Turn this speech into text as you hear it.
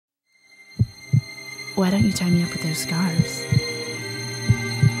Why don't you tie me up with those scarves?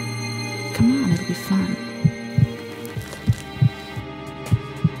 Come on, it'll be fun.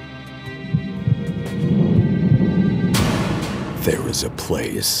 There is a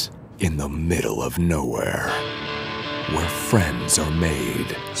place in the middle of nowhere where friends are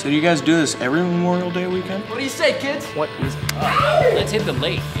made. So do you guys do this every Memorial Day weekend? What do you say, kids? What is up? Let's hit the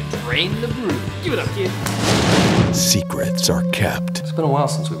lake and drain the brew. Give it up, kid. Secrets are kept. It's been a while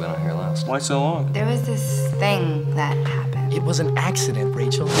since we've been out here last. Why so long? There was this thing that happened. It was an accident,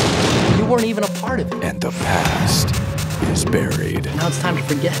 Rachel. You weren't even a part of it. And the past is buried. Now it's time to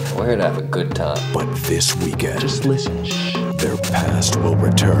forget. We're here to have a good time. But this weekend, Just listen. their past will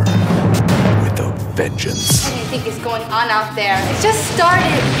return with a vengeance. What do you think is going on out there? It just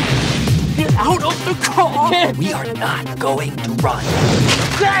started. Get out of the car! We are not going to run.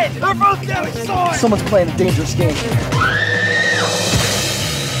 Dead! They're both down with swords! Someone's playing a dangerous game.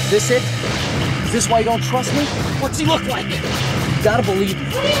 This it? Is this why you don't trust me? What's he look like? You gotta believe me.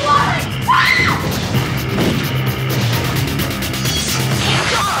 What do you want?